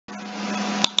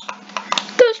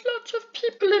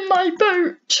my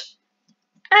boat!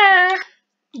 Ah!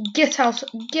 Get out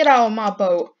of my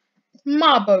boat.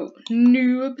 My boat,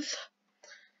 noobs.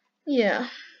 Yeah.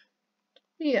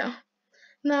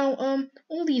 Now,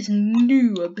 all these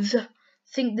noobs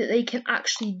think that they can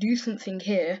actually do something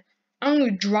here. I'm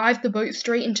gonna drive the boat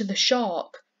straight into the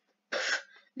shark.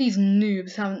 These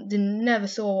noobs never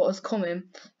saw what was coming.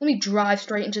 Let me drive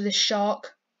straight into this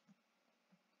shark.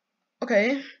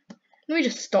 Okay, let me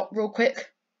just stop real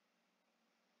quick.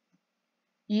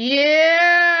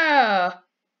 Yeah!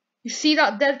 You see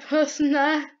that dead person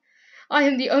there? I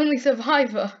am the only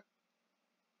survivor.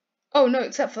 Oh no,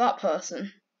 except for that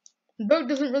person. The boat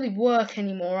doesn't really work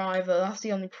anymore either, that's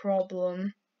the only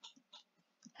problem.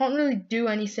 Can't really do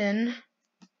anything.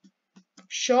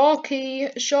 Shark.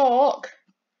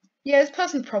 Yeah, this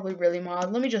person's probably really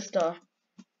mad. Let me just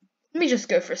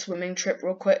go for a swimming trip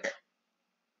real quick.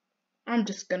 I'm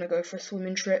just gonna go for a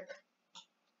swimming trip.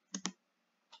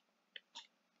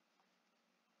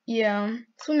 Yeah,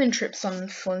 swimming trips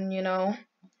sound fun, you know.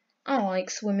 I like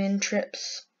swimming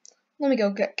trips. Let me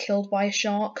go get killed by a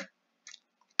shark.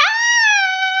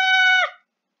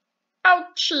 Ah!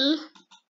 Ouchie.